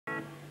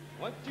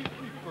1, 2, 3,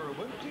 4,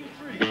 1, 2,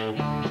 3.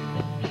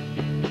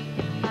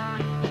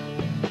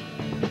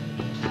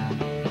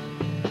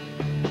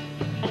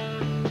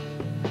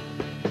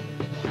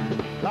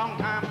 Long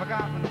time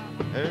forgotten,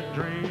 her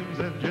dreams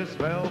have just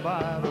fell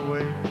by the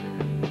way.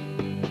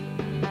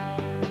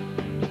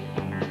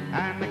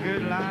 And the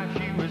good life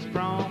she was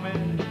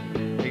promised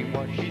ain't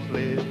what she's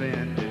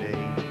living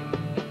today.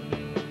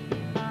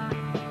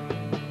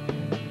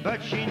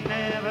 But she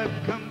never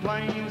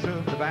complains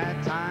of the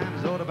bad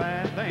times or the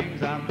bad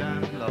things I've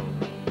done, Lord.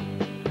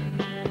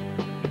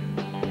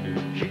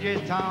 She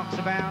just talks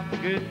about the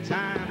good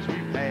times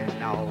we've had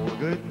and all the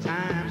good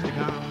times to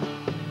come.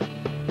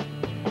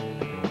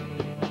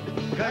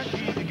 'Cause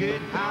she's a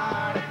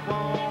good-hearted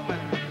woman,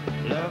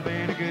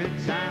 loving a good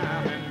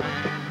time and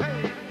man.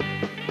 Hey!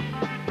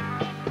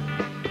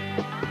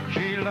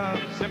 She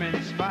loves him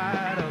in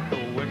spite of the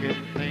wicked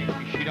things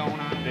she don't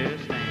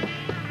understand.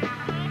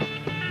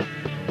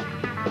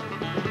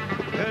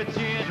 Her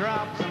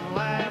teardrops and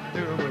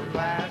laughter will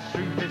pass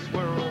through this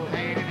world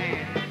hand in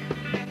hand.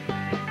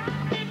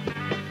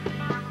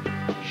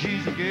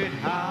 She's a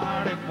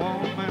good-hearted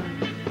woman,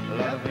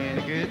 loving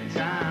a good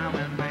time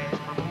and man.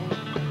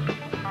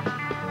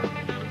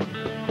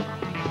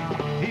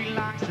 He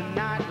likes the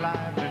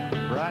nightlife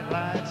and bright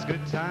lights,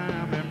 good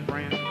time and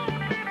friend.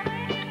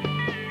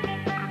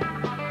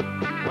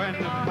 When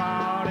the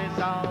party's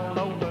all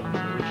over,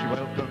 she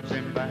welcomes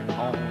him back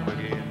home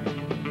again.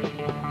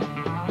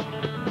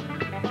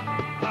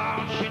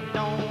 Oh, she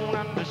don't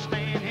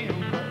understand him,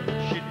 but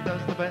she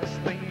does the best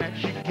thing that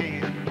she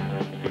can.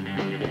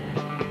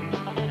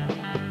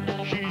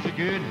 She's a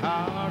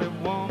good-hearted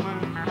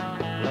woman,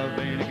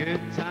 loving a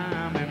good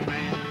time and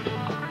man.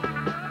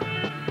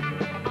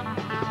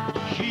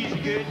 She's a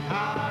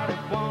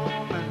good-hearted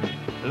woman,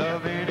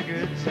 loving a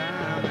good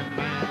time and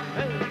man.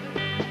 Hey!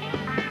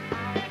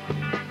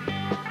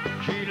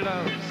 She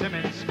loves him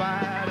in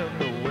spite of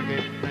the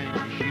wicked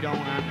things she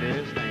don't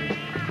understand.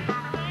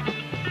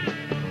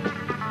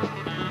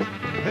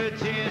 Her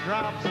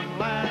teardrops and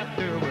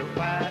laughter will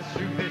pass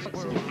through this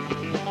world.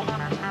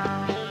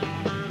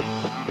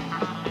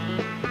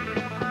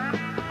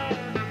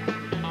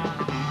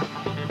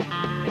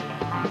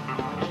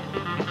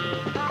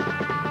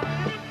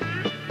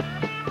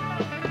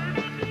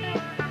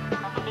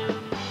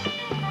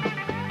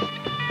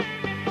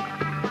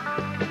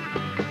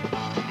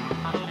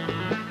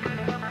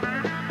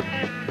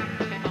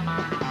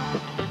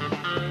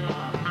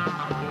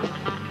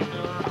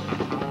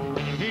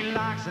 He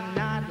likes a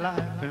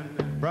nightlife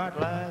and bright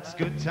lights,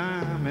 good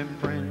time and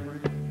friend.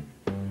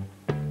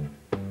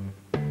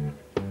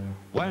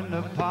 When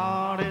the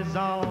party's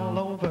all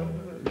over,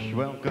 she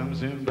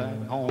welcomes him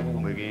back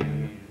home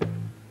again.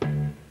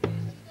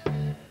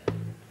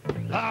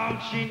 Oh,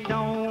 she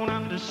don't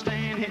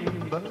understand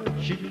him, but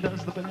she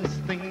does the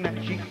best thing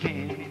that she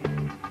can.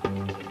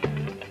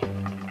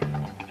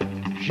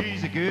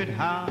 She's a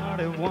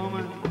good-hearted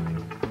woman,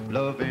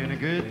 loving a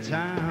good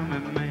time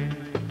and man.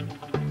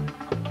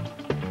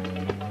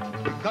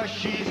 'Cause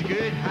she's a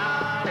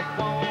good-hearted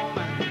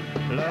woman,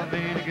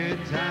 loving a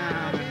good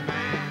time and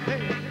man.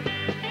 Hey!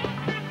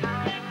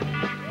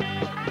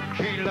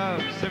 She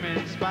loves him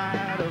in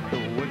spite of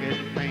the wicked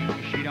things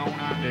she don't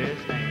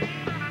understand.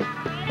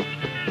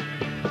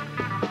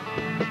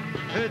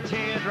 Her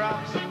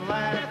teardrops and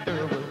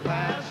laughter will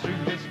pass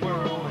through this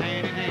world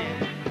hand in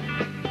hand.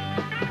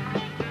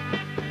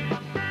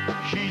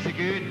 She's a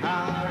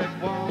good-hearted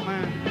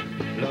woman,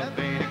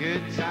 loving a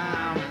good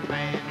time and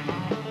man.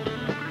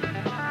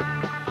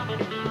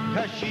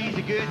 'Cause she's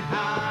a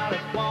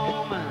good-hearted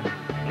woman,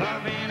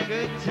 loving a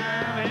good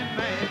time and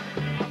man.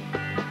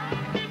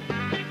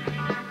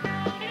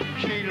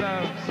 She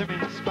loves him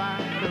in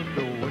spite of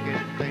the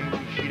wicked things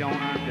she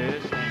don't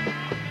understand.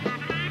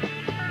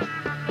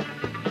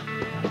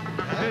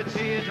 Her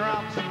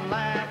teardrops and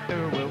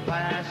laughter will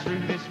pass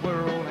through this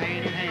world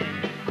hand in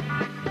hand.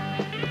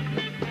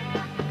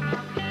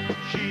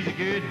 She's a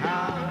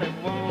good-hearted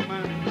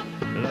woman,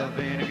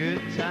 loving a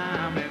good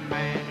time and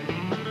man.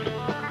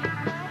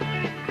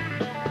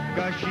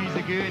 'Cause she's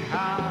a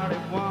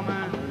good-hearted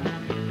woman,